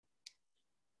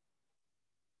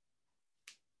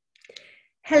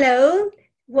Hello,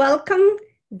 welcome.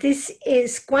 This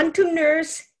is Quantum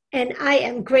Nurse, and I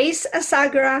am Grace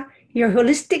Asagra, your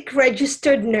holistic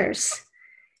registered nurse.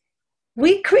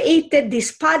 We created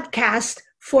this podcast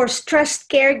for stressed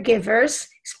caregivers,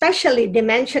 especially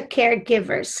dementia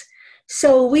caregivers,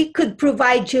 so we could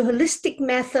provide you holistic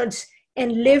methods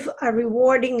and live a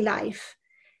rewarding life.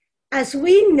 As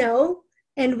we know,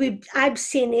 and I've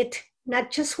seen it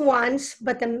not just once,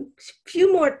 but a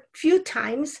few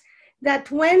times,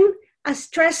 that when a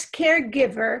stressed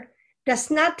caregiver does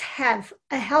not have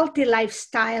a healthy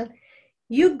lifestyle,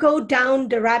 you go down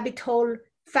the rabbit hole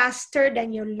faster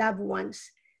than your loved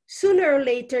ones. Sooner or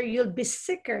later, you'll be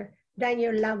sicker than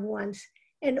your loved ones.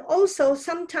 And also,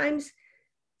 sometimes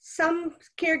some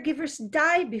caregivers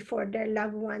die before their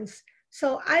loved ones.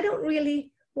 So I don't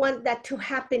really want that to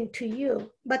happen to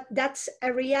you, but that's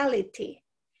a reality.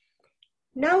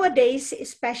 Nowadays,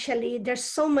 especially, there's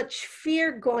so much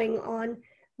fear going on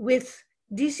with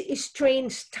this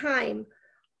strange time,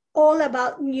 all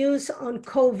about news on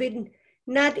COVID,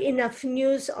 not enough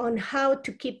news on how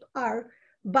to keep our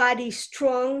body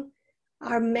strong,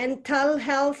 our mental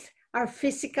health, our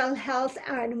physical health,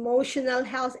 our emotional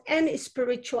health, and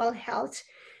spiritual health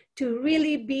to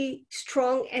really be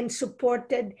strong and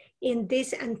supported in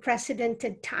this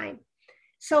unprecedented time.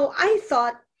 So I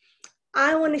thought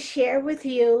I want to share with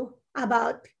you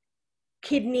about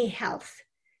kidney health.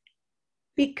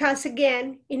 Because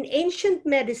again, in ancient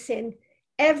medicine,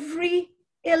 every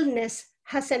illness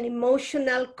has an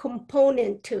emotional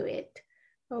component to it.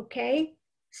 Okay?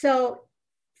 So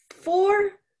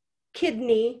for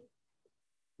kidney,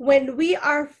 when we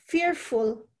are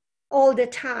fearful all the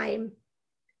time,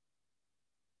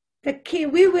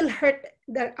 we will hurt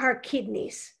our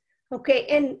kidneys. Okay?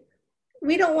 And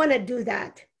we don't want to do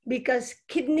that, because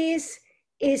kidneys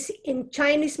is, in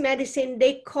Chinese medicine,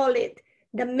 they call it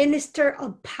the minister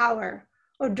of power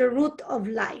or the root of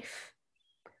life.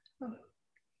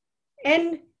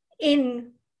 And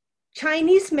in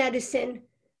Chinese medicine,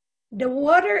 the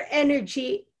water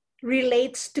energy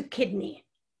relates to kidney.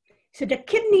 So the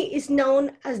kidney is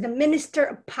known as the minister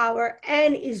of power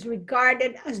and is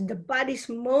regarded as the body's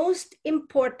most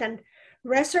important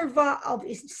reservoir of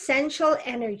essential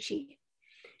energy.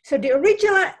 So the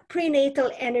original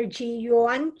prenatal energy,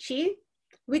 yuan qi,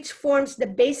 which forms the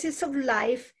basis of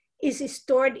life, is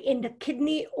stored in the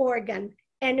kidney organ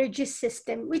energy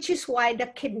system, which is why the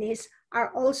kidneys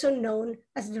are also known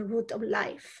as the root of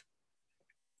life.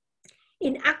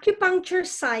 In acupuncture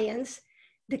science,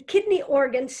 the kidney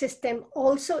organ system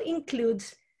also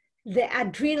includes the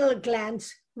adrenal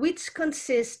glands, which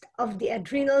consist of the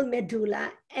adrenal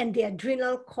medulla and the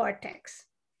adrenal cortex.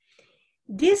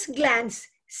 These glands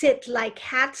sit like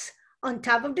hats on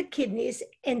top of the kidneys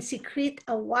and secrete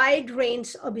a wide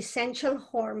range of essential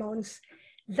hormones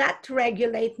that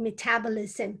regulate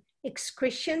metabolism,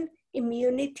 excretion,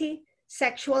 immunity,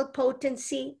 sexual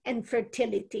potency, and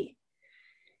fertility.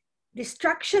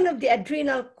 Destruction of the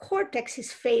adrenal cortex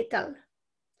is fatal.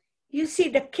 You see,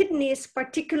 the kidneys,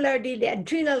 particularly the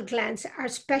adrenal glands, are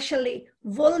especially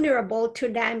vulnerable to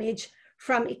damage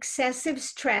from excessive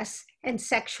stress and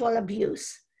sexual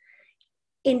abuse.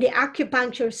 In the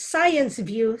acupuncture science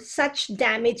view, such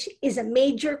damage is a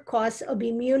major cause of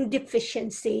immune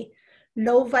deficiency,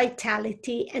 low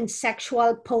vitality, and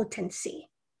sexual potency.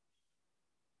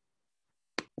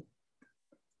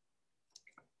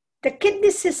 The kidney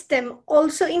system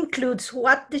also includes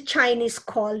what the Chinese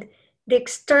called the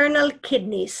external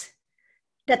kidneys,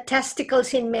 the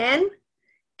testicles in men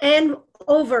and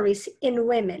ovaries in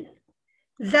women.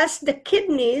 Thus, the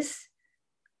kidneys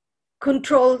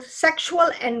control sexual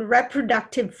and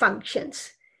reproductive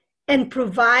functions and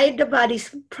provide the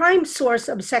body's prime source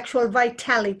of sexual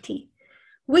vitality,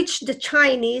 which the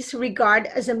Chinese regard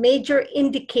as a major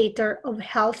indicator of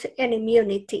health and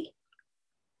immunity.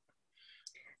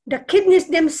 The kidneys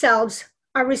themselves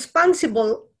are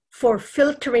responsible for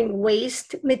filtering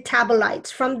waste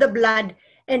metabolites from the blood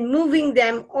and moving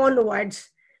them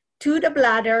onwards to the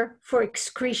bladder for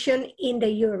excretion in the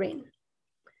urine.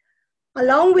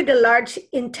 Along with the large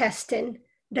intestine,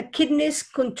 the kidneys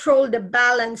control the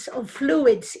balance of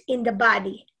fluids in the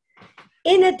body.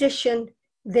 In addition,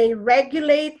 they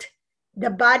regulate the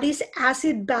body's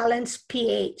acid balance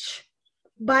pH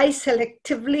by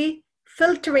selectively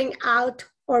filtering out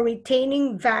or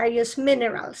retaining various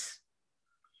minerals.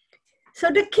 So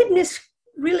the kidneys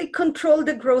really control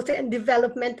the growth and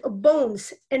development of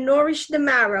bones and nourish the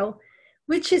marrow,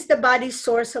 which is the body's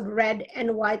source of red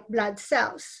and white blood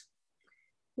cells.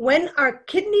 When our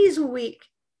kidney is weak,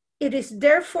 it is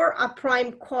therefore a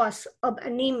prime cause of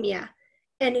anemia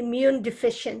and immune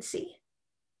deficiency.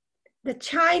 The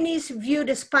Chinese view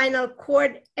the spinal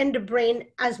cord and the brain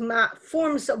as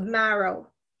forms of marrow,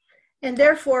 and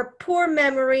therefore poor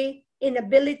memory,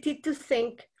 inability to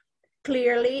think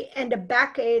clearly, and a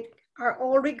backache are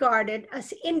all regarded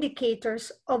as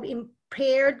indicators of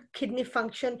impaired kidney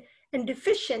function and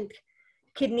deficient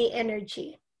kidney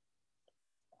energy.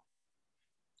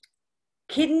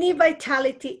 Kidney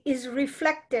vitality is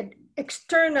reflected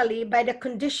externally by the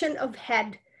condition of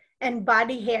head and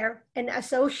body hair and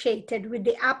associated with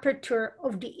the aperture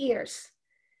of the ears.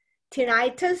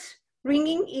 Tinnitus,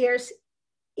 ringing ears,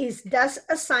 is thus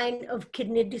a sign of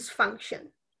kidney dysfunction.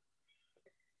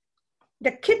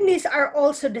 The kidneys are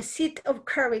also the seat of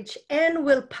courage and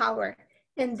willpower,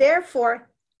 and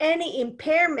therefore any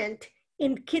impairment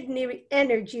in kidney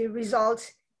energy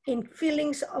results in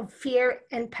feelings of fear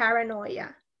and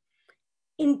paranoia.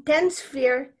 Intense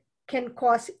fear can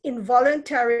cause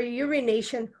involuntary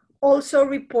urination, also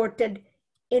reported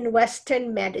in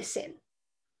Western medicine.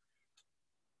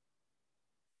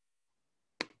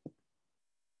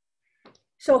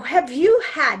 So have you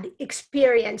had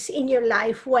experience in your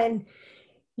life when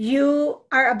you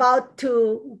are about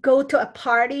to go to a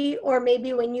party, or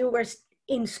maybe when you were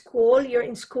in school, you're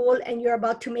in school and you're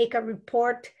about to make a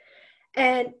report?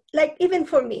 And like, even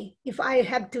for me, if I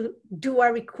have to do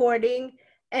a recording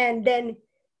and then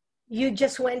you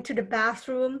just went to the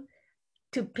bathroom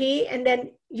to pee and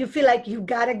then you feel like you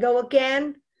gotta go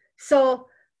again. So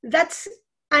that's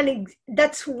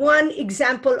one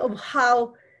example of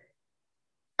how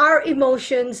our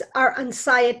emotions, our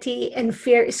anxiety and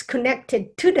fear is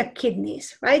connected to the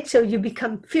kidneys, right? So you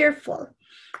become fearful.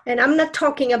 And I'm not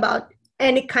talking about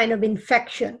any kind of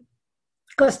infection,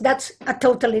 because that's a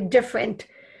totally different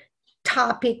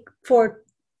topic for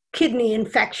kidney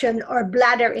infection or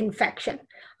bladder infection.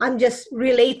 I'm just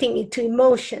relating it to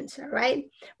emotions, right?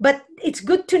 But it's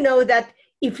good to know that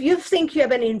if you think you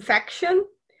have an infection,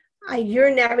 a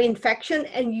urinary infection,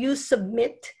 and you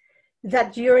submit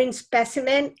that urine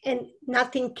specimen and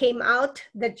nothing came out,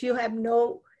 that you have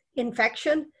no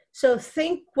infection. So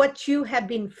think what you have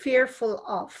been fearful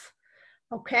of,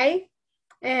 okay?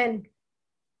 And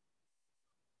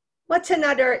what's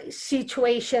another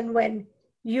situation when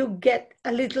you get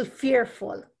a little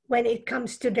fearful when it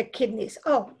comes to the kidneys?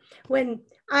 Oh,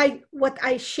 what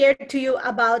I shared to you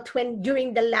about when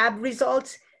during the lab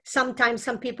results, sometimes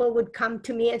some people would come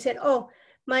to me and said, oh,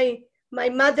 my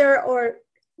mother, or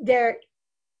their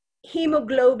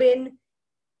hemoglobin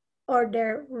or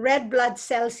their red blood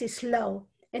cells is low,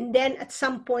 and then at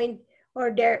some point,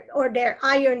 or they're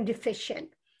iron deficient.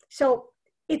 So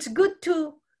it's good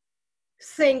to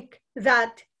think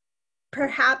that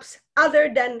perhaps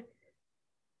other than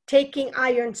taking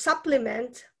iron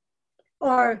supplement,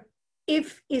 or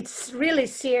if it's really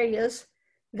serious,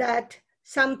 that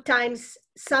sometimes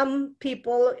some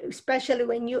people, especially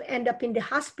when you end up in the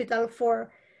hospital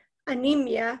for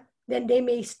anemia, then they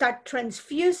may start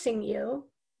transfusing you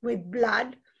with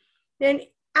blood. Then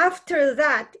after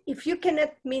that, if you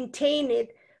cannot maintain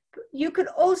it, you could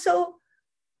also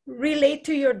relate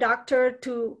to your doctor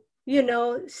to,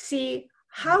 see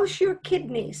how's your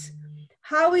kidneys,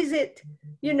 how is it,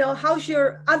 how's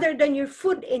your, other than your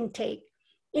food intake.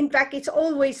 In fact, it's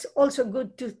always also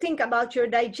good to think about your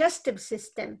digestive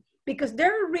system, because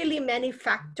there are really many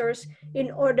factors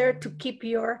in order to keep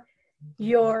your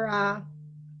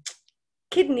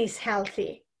kidneys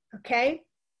healthy, okay?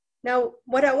 Now,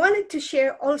 what I wanted to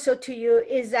share also to you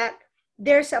is that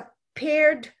there's a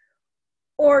paired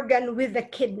organ with the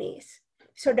kidneys.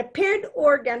 So the paired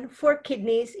organ for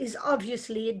kidneys is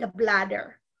obviously the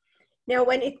bladder. Now,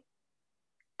 when it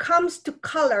comes to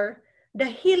color, the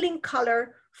healing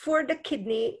color for the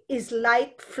kidney is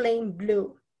light flame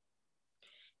blue.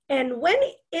 And when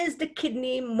is the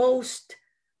kidney most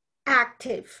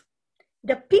active?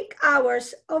 The peak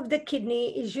hours of the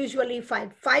kidney is usually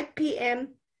 5 p.m.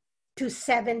 to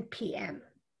 7 p.m.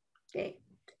 Okay.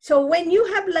 So when you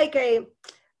have like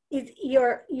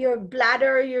your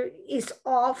bladder is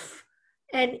off,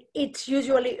 and it's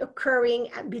usually occurring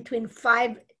between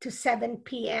 5 to 7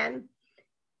 p.m.,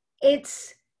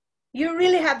 you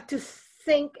really have to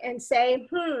think and say,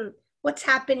 what's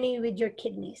happening with your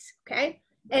kidneys, okay?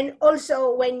 And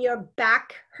also when your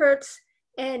back hurts,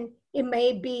 and it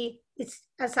may be, it's,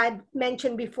 as I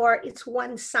mentioned before, it's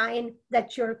one sign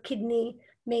that your kidney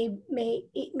may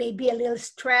be a little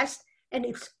stressed, and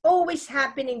it's always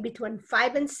happening between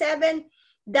 5 and 7,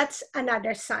 that's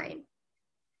another sign.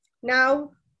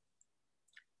 Now,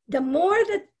 the more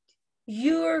that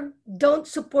you don't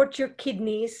support your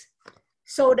kidneys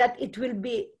so that it will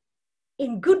be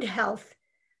in good health,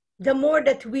 the more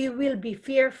that we will be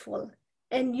fearful.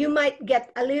 and you might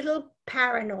get a little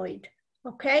paranoid,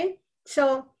 okay?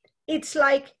 So it's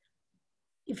like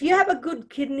if you have a good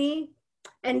kidney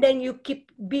and then you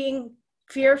keep being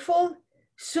fearful,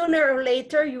 sooner or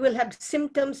later you will have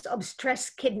symptoms of stress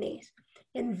kidneys.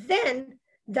 And then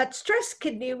that stress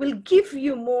kidney will give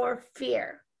you more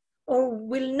fear or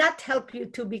will not help you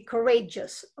to be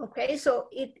courageous, okay? So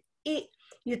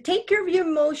you take care of your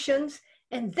emotions,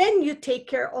 and then you take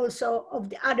care also of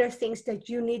the other things that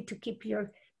you need to keep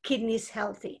your kidneys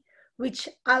healthy, which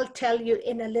I'll tell you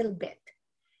in a little bit.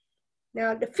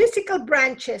 Now, the physical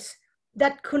branches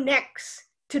that connects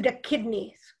to the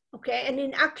kidneys, okay? And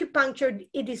in acupuncture,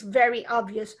 it is very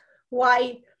obvious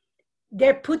why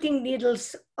they're putting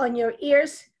needles on your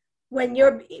ears when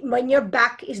your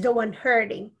back is the one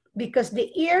hurting, because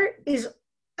the ear is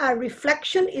a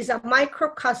reflection, is a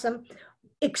microcosm,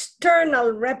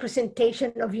 external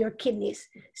representation of your kidneys.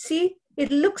 See,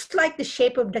 it looks like the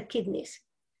shape of the kidneys.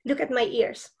 Look at my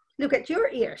ears. Look at your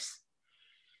ears.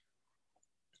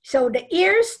 So the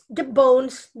ears, the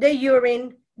bones, the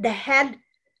urine, the head,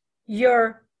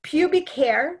 your pubic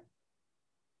hair,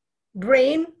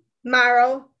 brain,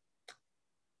 marrow,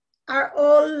 are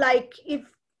all like, if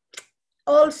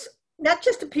also not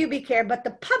just the pubic hair, but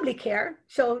the public hair,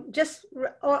 so just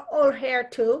all hair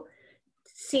too,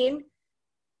 seen,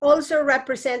 also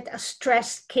represent a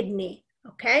stressed kidney,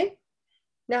 okay?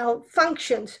 Now,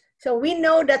 functions. So we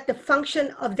know that the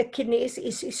function of the kidneys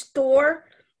is store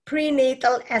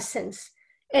prenatal essence,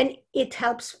 and it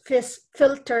helps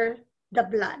filter the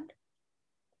blood.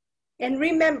 And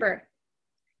remember,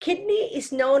 kidney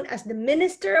is known as the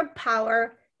minister of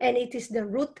power, and it is the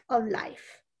root of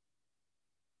life.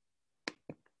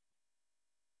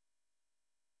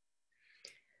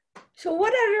 So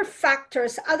what other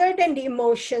factors, other than the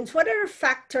emotions, what are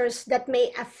factors that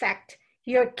may affect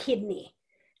your kidney?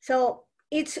 So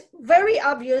it's very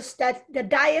obvious that the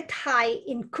diet high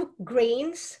in cooked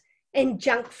grains and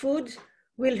junk foods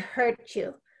will hurt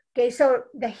you. Okay, so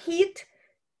the heat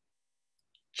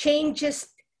changes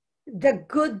the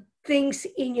good things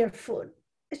in your food.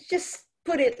 Let's just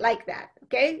put it like that,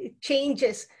 okay? It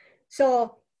changes.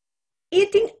 So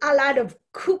eating a lot of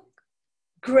cooked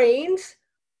grains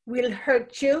will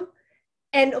hurt you,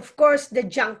 and of course the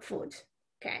junk foods,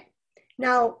 okay?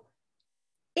 Now,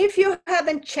 if you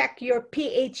haven't checked your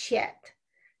pH yet,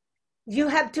 you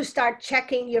have to start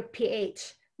checking your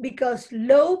pH, because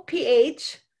low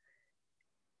pH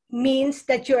means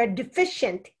that you are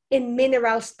deficient in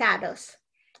mineral status,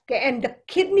 okay? And the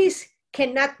kidneys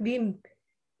cannot be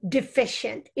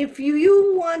deficient. If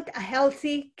you want a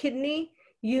healthy kidney,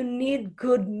 you need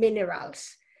good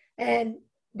minerals. And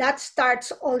that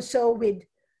starts also with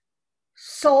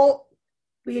salt,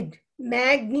 with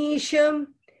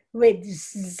magnesium, with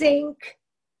zinc,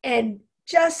 and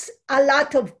just a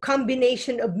lot of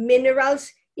combination of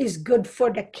minerals is good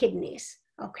for the kidneys,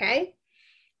 okay?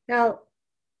 Now,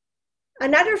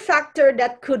 another factor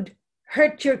that could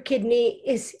hurt your kidney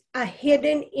is a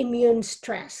hidden immune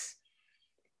stress.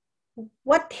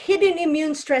 What hidden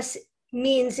immune stress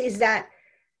means is that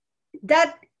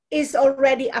is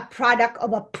already a product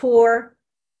of a poor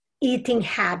eating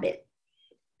habit.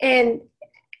 And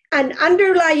an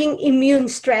underlying immune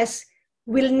stress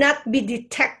will not be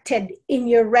detected in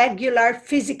your regular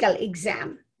physical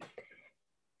exam.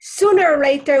 Sooner or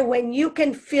later, when you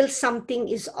can feel something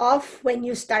is off, when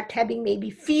you start having maybe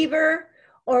fever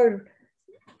or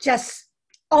just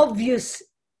obvious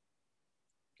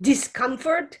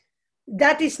discomfort,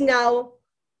 that is now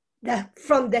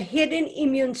from the hidden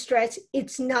immune stress,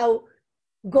 it's now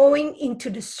going into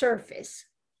the surface.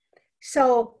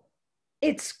 So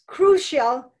it's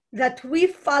crucial that we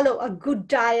follow a good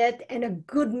diet and a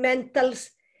good mental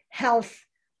health,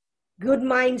 good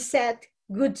mindset,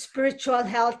 good spiritual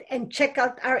health, and check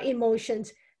out our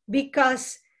emotions,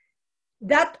 because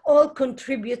that all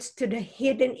contributes to the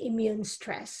hidden immune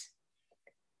stress.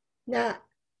 Now,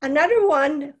 another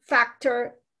one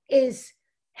factor is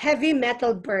heavy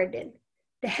metal burden.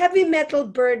 The heavy metal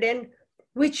burden,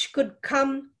 which could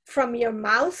come from your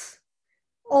mouth,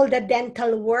 all the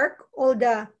dental work, all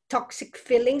the toxic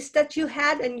feelings that you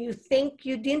had and you think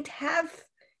you didn't have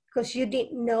because you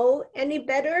didn't know any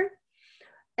better.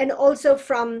 And also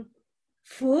from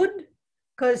food,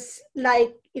 because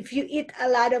like if you eat a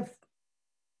lot of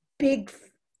big,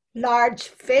 large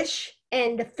fish,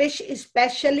 and the fish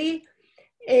especially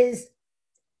is,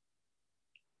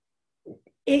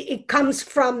 it comes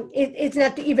from, it's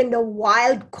not even the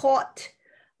wild caught,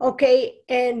 okay?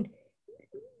 And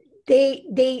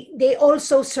they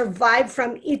also survive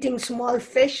from eating small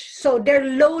fish. So they're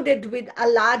loaded with a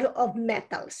lot of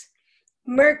metals,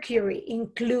 mercury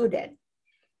included.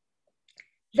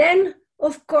 Then,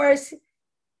 of course,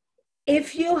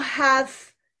 if you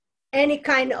have any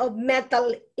kind of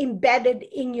metal embedded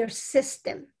in your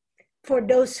system, for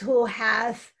those who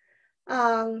have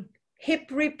hip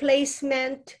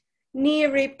replacement, knee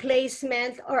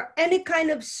replacement, or any kind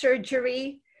of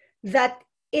surgery that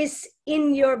is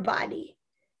in your body,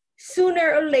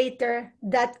 sooner or later,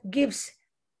 that gives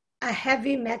a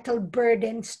heavy metal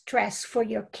burden stress for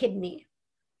your kidney.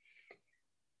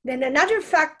 Then another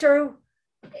factor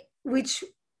which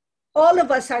all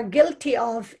of us are guilty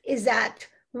of is that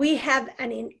we have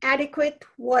an inadequate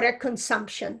water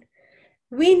consumption.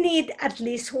 We need at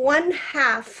least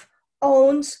 1/2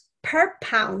 ounce per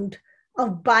pound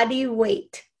of body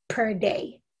weight per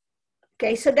day.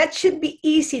 Okay, so that should be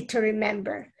easy to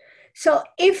remember. So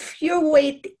if your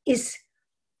weight is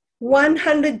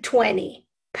 120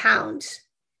 pounds,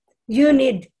 you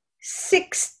need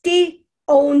 60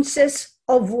 ounces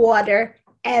of water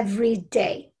every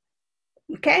day.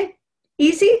 Okay,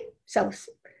 easy? So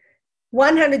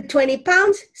 120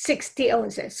 pounds, 60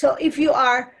 ounces. So if you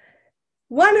are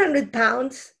 100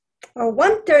 pounds or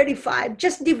 135,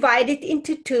 just divide it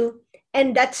into 2,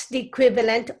 and that's the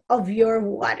equivalent of your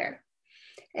water.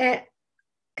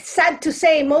 Sad to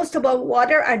say, most of our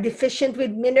water are deficient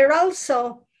with minerals,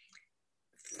 so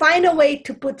find a way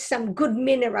to put some good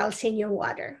minerals in your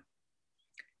water.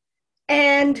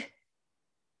 And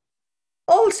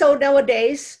also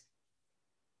nowadays,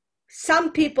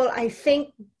 some people, I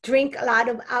think, drink a lot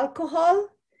of alcohol,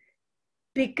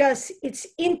 because it's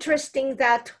interesting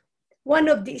that one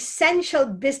of the essential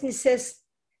businesses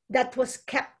that was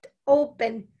kept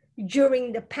open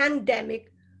during the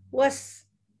pandemic was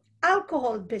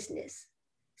alcohol business.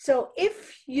 So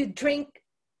if you drink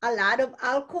a lot of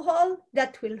alcohol,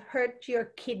 that will hurt your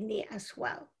kidney as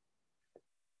well.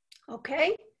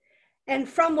 Okay? And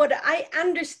from what I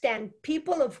understand,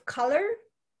 people of color,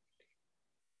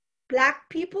 Black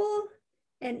people,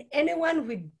 and anyone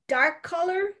with dark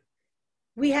color,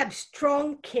 we have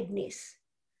strong kidneys.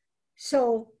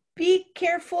 So be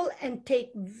careful and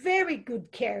take very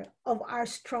good care of our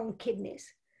strong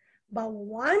kidneys. But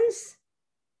once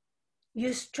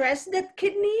you stress that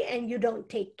kidney and you don't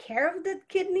take care of that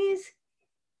kidneys,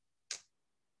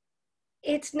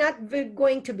 it's not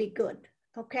going to be good,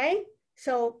 okay?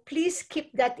 So please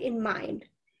keep that in mind.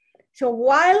 So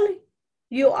while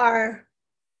you are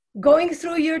going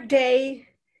through your day,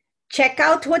 check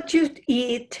out what you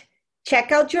eat,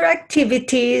 check out your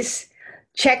activities,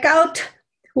 check out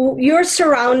your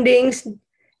surroundings,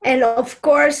 and of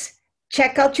course,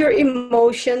 check out your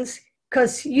emotions,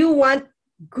 because you want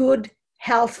good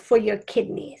health for your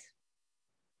kidneys.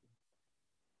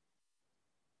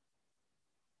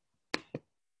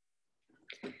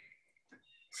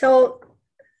 So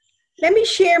let me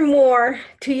share more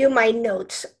to you my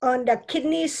notes on the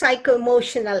kidney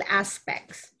psycho-emotional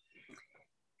aspects.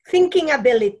 Thinking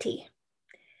ability.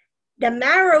 The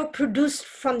marrow produced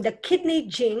from the kidney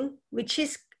gene, which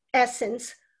is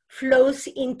essence, flows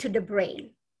into the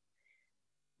brain.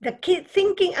 The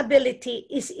thinking ability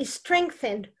is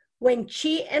strengthened when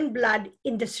qi and blood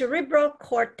in the cerebral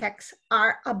cortex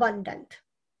are abundant.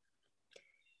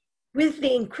 With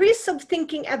the increase of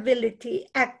thinking ability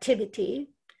activity,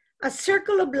 a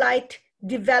circle of light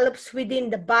develops within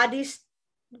the body's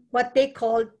what they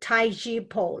call Taiji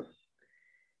pole.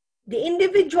 The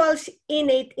individual's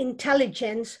innate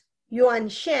intelligence, Yuan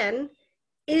Shen,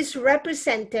 is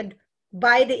represented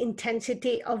by the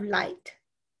intensity of light.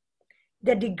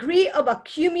 The degree of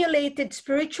accumulated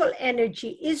spiritual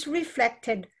energy is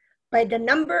reflected by the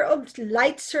number of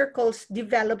light circles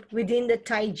developed within the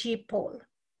Taiji pole.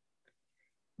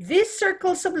 These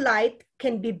circles of light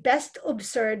can be best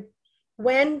observed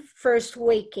when first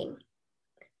waking.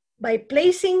 By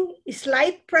placing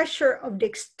slight pressure of the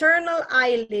external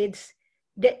eyelids,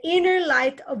 the inner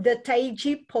light of the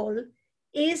Taiji pole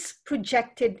is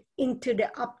projected into the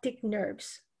optic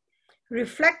nerves,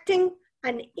 reflecting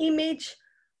an image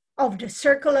of the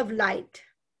circle of light.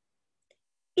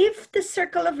 If the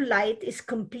circle of light is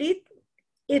complete,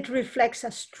 it reflects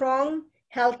a strong,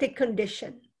 healthy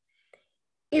condition.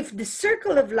 If the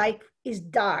circle of light is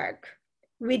dark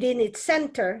within its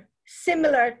center,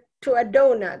 similar to a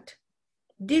donut,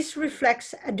 this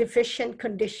reflects a deficient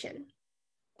condition.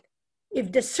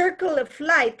 If the circle of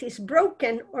light is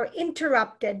broken or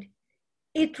interrupted,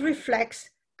 it reflects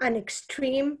an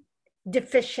extreme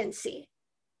deficiency.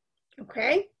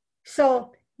 Okay?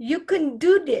 So you can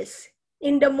do this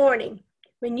in the morning.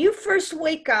 When you first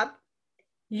wake up,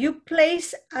 you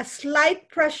place a slight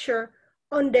pressure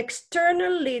on the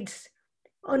external lids,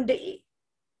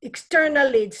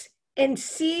 and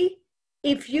see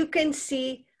if you can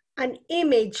see an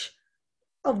image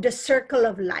of the circle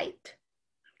of light.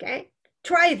 Okay,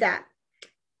 try that.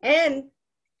 And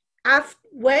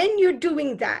when you're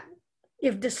doing that,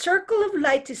 if the circle of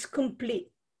light is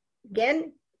complete,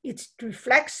 again, it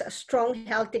reflects a strong,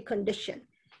 healthy condition.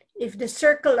 If the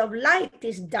circle of light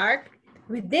is dark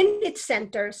within its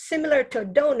center, similar to a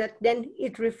donut, then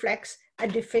it reflects a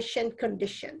deficient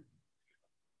condition.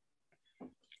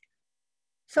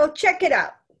 So check it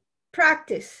out,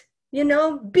 practice, be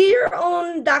your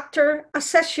own doctor,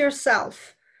 assess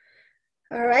yourself.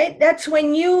 All right, that's why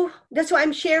I'm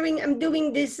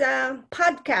doing this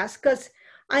podcast, because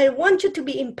I want you to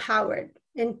be empowered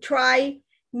and try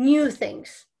new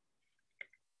things.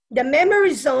 The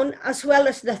memory zone, as well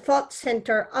as the thought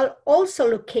center, are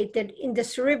also located in the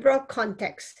cerebral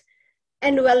cortex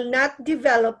and will not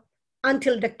develop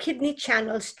until the kidney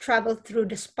channels travel through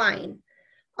the spine,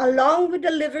 along with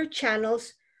the liver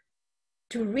channels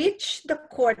to reach the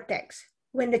cortex.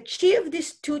 When the chi of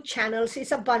these two channels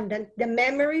is abundant, the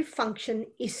memory function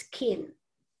is keen.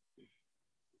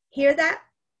 Hear that?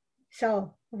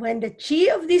 So when the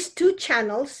chi of these two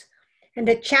channels and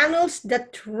the channels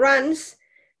that runs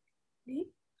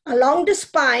along the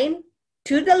spine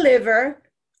to the liver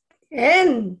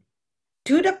and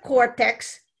to the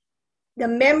cortex, the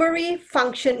memory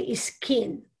function is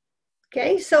keen.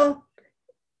 Okay, so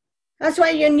that's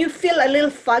why when you feel a little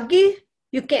foggy,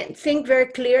 you can't think very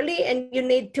clearly and you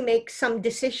need to make some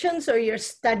decisions, or you're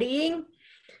studying,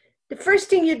 the first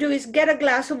thing you do is get a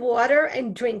glass of water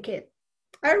and drink it.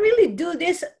 I really do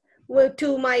this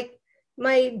to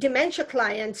my dementia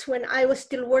clients when I was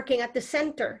still working at the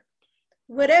center.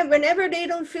 Whenever they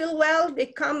don't feel well, they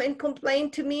come and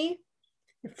complain to me.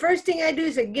 The first thing I do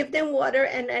is I give them water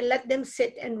and I let them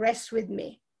sit and rest with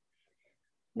me.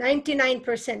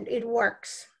 99%, it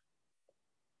works.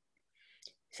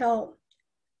 So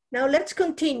now let's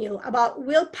continue about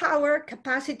willpower,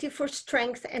 capacity for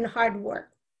strength, and hard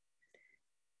work.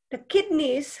 The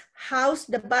kidneys house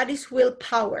the body's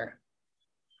willpower.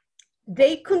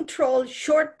 They control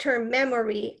short-term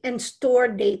memory and store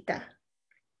data.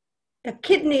 The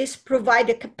kidneys provide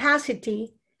the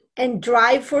capacity and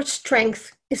drive for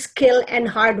strength, skill, and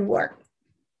hard work.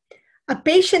 A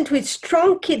patient with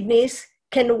strong kidneys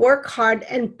can work hard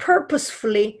and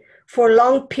purposefully for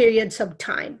long periods of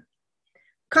time.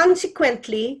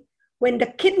 Consequently, when the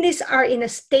kidneys are in a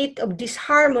state of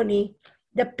disharmony,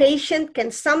 the patient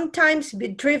can sometimes be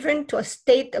driven to a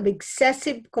state of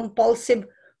excessive compulsive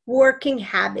working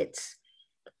habits,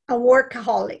 a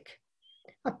workaholic.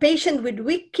 A patient with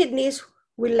weak kidneys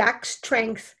will lack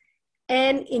strength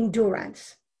and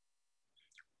endurance.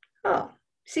 Oh,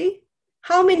 see?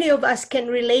 How many of us can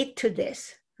relate to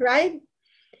this, right?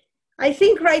 I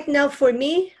think right now for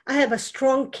me, I have a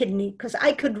strong kidney because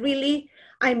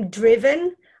I'm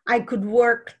driven, I could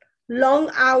work long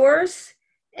hours,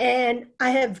 and I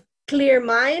have clear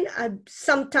mind.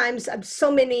 Sometimes I have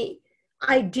so many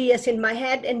ideas in my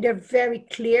head and they're very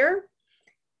clear.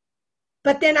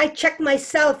 But then I check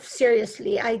myself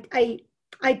seriously.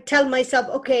 I tell myself,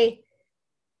 okay,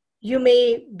 you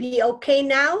may be okay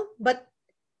now, but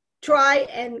try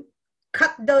and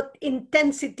cut the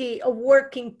intensity of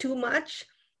working too much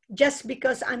just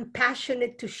because I'm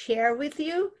passionate to share with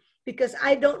you, because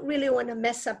I don't really want to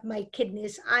mess up my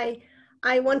kidneys.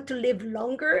 I want to live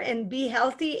longer and be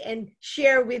healthy and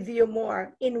share with you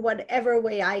more in whatever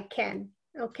way I can,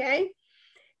 okay?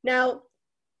 Now,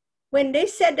 when they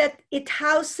said that it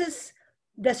houses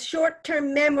the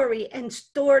short-term memory and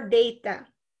store data,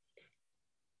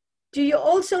 do you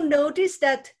also notice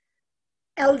that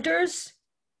elders,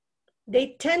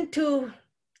 they tend to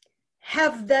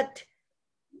have that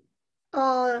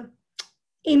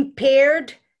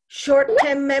impaired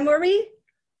short-term memory,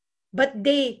 but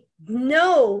they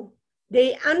know,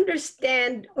 they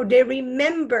understand, or they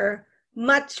remember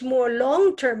much more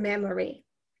long-term memory,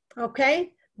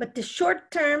 okay? But the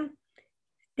short-term,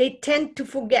 they tend to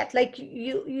forget. Like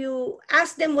you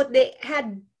ask them what they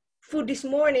had food this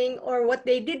morning or what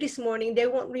they did this morning, they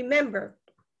won't remember.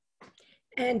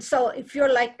 And so if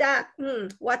you're like that,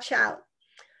 watch out.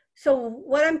 So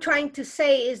what I'm trying to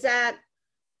say is that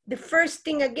the first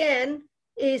thing again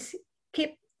is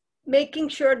keep making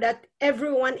sure that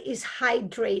everyone is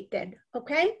hydrated,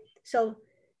 okay? So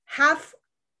half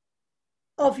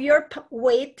of your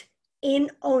weight in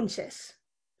ounces.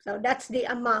 So that's the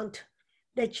amount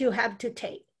that you have to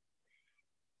take.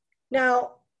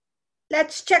 Now,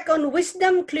 let's check on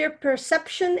wisdom, clear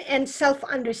perception, and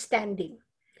self-understanding.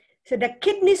 So the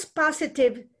kidney's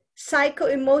positive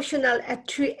psycho-emotional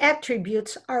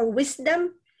attributes are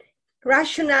wisdom,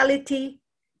 rationality,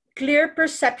 clear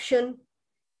perception,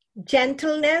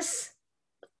 gentleness,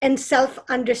 and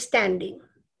self-understanding.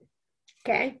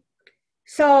 Okay,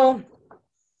 so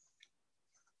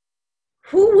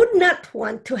who would not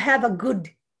want to have a good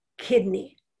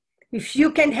kidney? If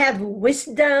you can have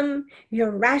wisdom,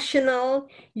 you're rational,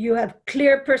 you have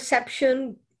clear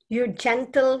perception, you're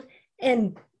gentle,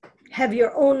 and have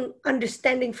your own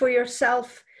understanding for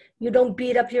yourself, you don't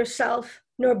beat up yourself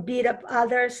nor beat up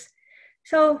others.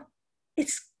 So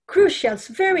it's crucial, it's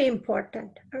very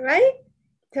important, all right?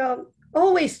 So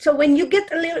always, so when you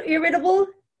get a little irritable,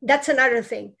 that's another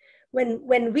thing.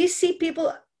 When we see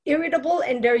people irritable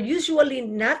and they're usually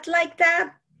not like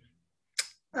that,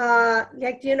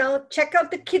 check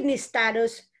out the kidney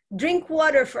status, drink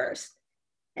water first.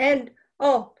 And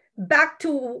back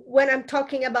to when I'm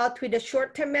talking about with the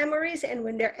short-term memories and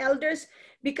when they're elders,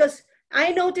 because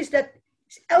I noticed that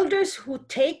elders who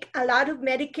take a lot of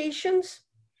medications,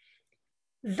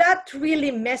 that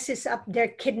really messes up their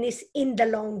kidneys in the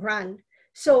long run.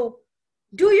 So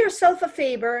do yourself a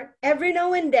favor every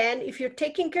now and then, if you're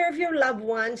taking care of your loved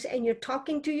ones and you're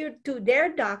talking to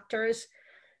their doctors,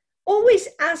 always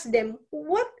ask them,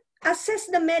 assess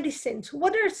the medicines.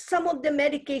 What are some of the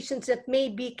medications that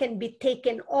maybe can be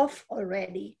taken off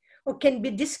already or can be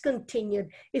discontinued?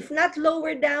 If not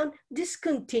lower down,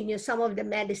 discontinue some of the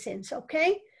medicines,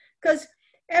 okay? Because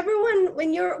everyone,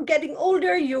 when you're getting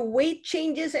older, your weight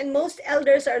changes and most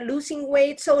elders are losing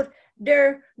weight, so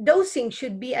their dosing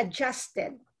should be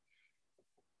adjusted.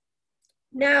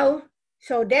 Now,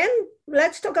 so then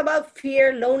let's talk about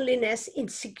fear, loneliness,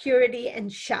 insecurity,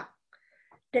 and shock.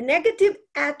 The negative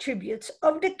attributes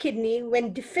of the kidney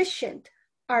when deficient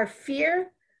are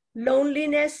fear,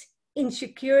 loneliness,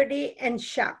 insecurity, and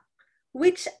shock,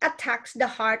 which attacks the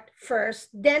heart first,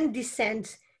 then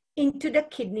descends into the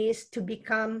kidneys to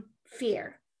become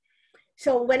fear.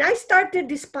 So when I started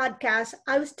this podcast,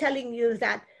 I was telling you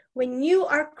that when you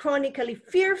are chronically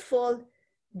fearful,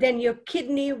 then your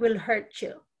kidney will hurt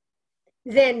you.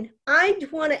 Then I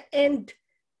want to end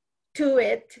to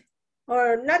it,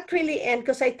 or not really end,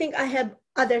 because I think I have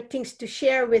other things to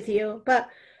share with you, but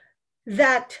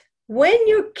that when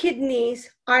your kidneys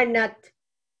are not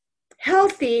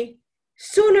healthy,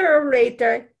 sooner or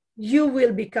later, you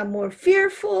will become more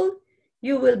fearful.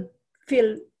 You will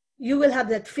have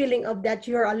that feeling of that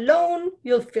you're alone.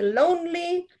 You'll feel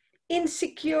lonely,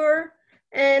 insecure,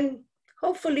 and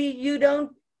hopefully you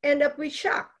don't end up with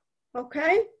shock,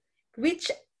 okay?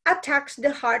 Which attacks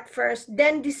the heart first,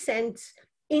 then descends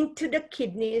into the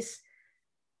kidneys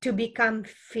to become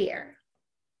fear.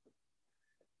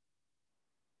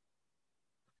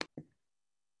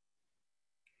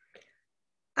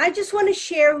 I just want to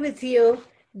share with you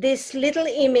this little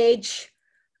image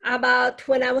about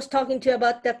when I was talking to you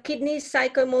about the kidney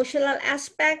psycho-emotional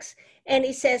aspects, and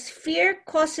it says fear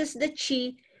causes the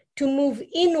chi to move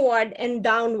inward and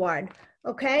downward,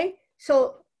 okay?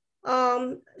 So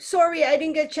sorry, I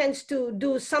didn't get a chance to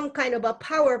do some kind of a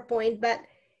PowerPoint, but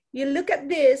you look at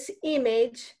this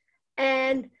image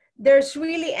and there's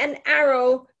really an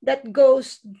arrow that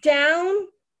goes down.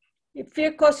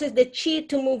 Fear causes the chi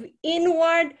to move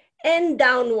inward and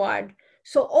downward.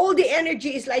 So all the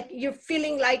energy is like you're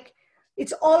feeling like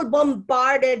it's all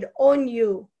bombarded on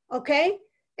you, okay?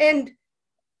 And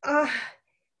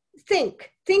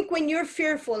think when you're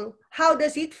fearful, how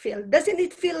does it feel? Doesn't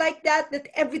it feel like that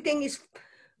everything is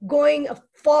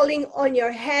falling on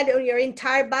your head or your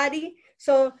entire body?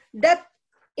 So that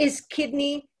is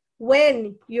kidney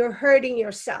when you're hurting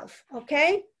yourself,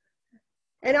 okay?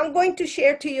 And I'm going to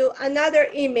share to you another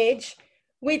image,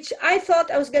 which I thought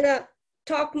I was gonna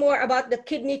talk more about the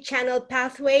kidney channel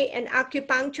pathway and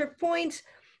acupuncture points,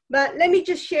 but let me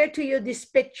just share to you this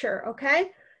picture,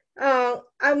 okay?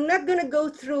 I'm not gonna go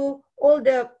through all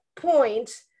the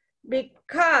points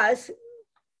because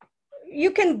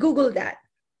you can Google that,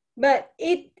 but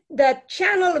the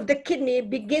channel of the kidney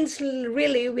begins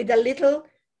really with a little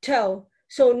toe.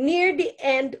 So near the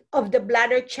end of the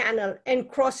bladder channel and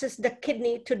crosses the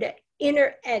kidney to the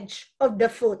inner edge of the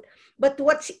foot. But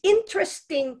what's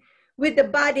interesting with the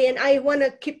body, and I want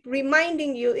to keep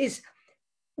reminding you, is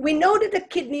we know that the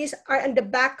kidneys are on the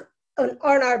back, on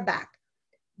our back,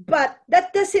 but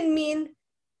that doesn't mean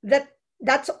that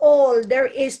that's all there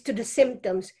is to the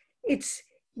symptoms.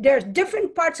 There's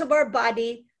different parts of our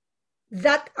body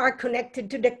that are connected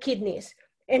to the kidneys.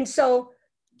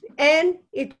 And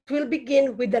it will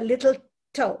begin with the little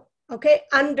toe, okay,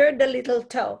 under the little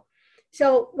toe.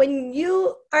 So when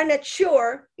you are not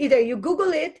sure, either you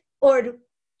Google it or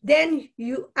then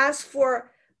you ask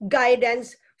for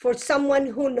guidance for someone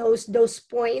who knows those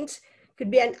points.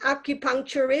 Could be an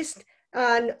acupuncturist,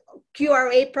 An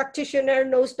QRA practitioner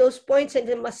knows those points, and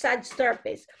the massage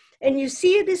therapist. And you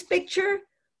see this picture?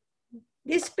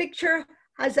 This picture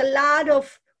has a lot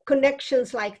of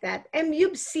connections like that. And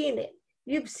you've seen it.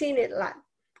 You've seen it a lot.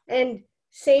 And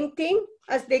same thing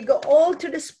as they go all to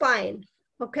the spine.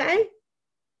 Okay?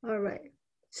 All right.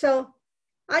 So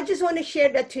I just want to share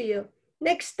that to you.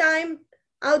 Next time,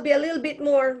 I'll be a little bit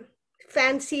more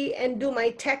fancy and do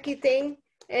my techie thing,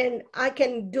 and I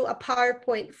can do a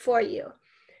PowerPoint for you.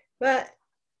 But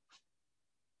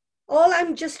all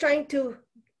I'm just trying to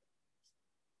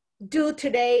do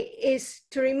today is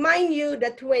to remind you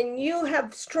that when you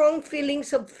have strong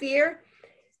feelings of fear,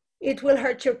 it will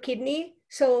hurt your kidney.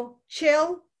 So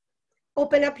chill,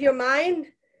 open up your mind.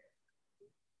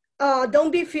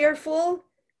 Don't be fearful,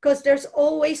 because there's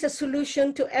always a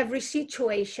solution to every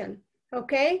situation,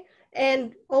 okay?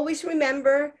 And always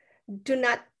remember, do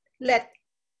not let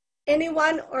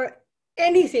anyone or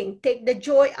anything take the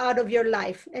joy out of your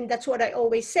life. And that's what I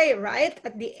always say, right?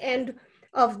 At the end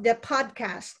of the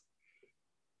podcast.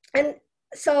 And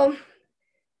so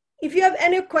if you have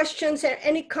any questions or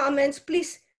any comments,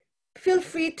 please feel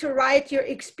free to write your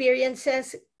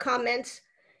experiences, comments.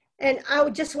 And I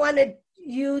just wanted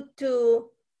you to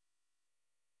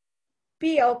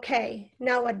be okay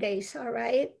nowadays, all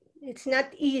right? It's not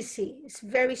easy. It's a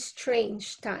very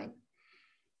strange time.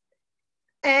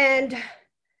 And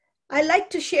I like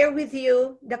to share with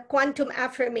you the quantum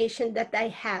affirmation that I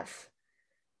have.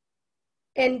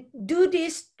 And do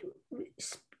this,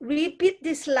 repeat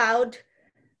this loud.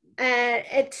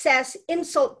 It says,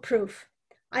 insult proof.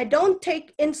 I don't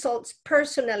take insults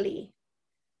personally.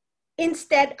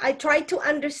 Instead, I try to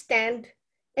understand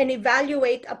and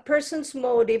evaluate a person's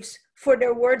motives for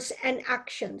their words and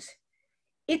actions.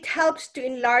 It helps to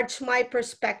enlarge my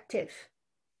perspective.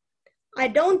 I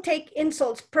don't take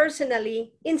insults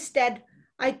personally. Instead,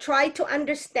 I try to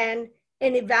understand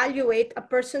and evaluate a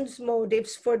person's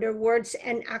motives for their words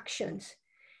and actions.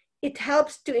 It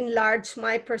helps to enlarge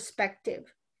my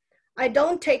perspective. I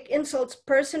don't take insults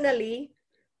personally.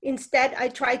 Instead, I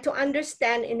try to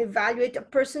understand and evaluate a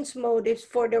person's motives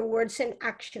for their words and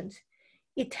actions.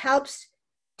 It helps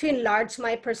to enlarge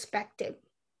my perspective.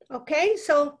 Okay,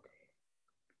 so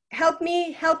help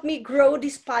me grow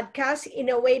this podcast in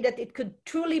a way that it could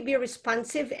truly be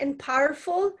responsive and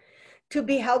powerful, to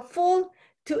be helpful,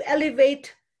 to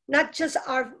elevate not just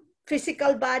our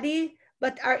physical body,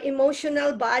 but our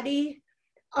emotional body,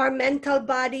 our mental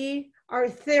body, our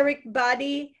etheric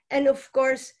body, and of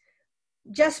course,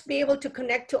 just be able to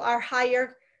connect to our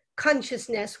higher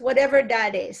consciousness, whatever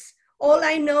that is. All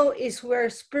I know is we're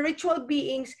spiritual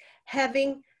beings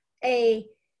having a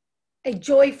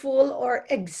joyful or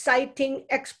exciting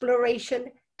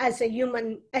exploration as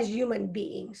human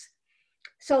beings.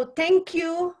 So thank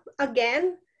you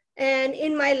again. And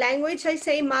in my language, I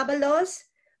say mabalos.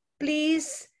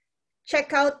 Please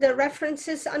check out the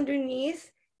references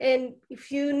underneath. And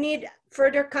if you need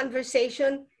further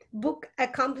conversation, book a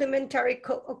complimentary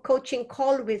coaching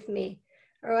call with me.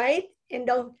 All right? And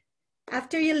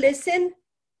after you listen,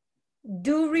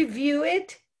 do review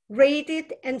it, rate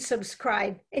it, and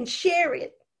subscribe, and share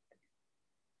it.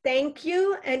 Thank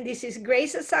you. And this is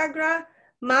Grace Asagra.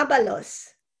 Mabalos.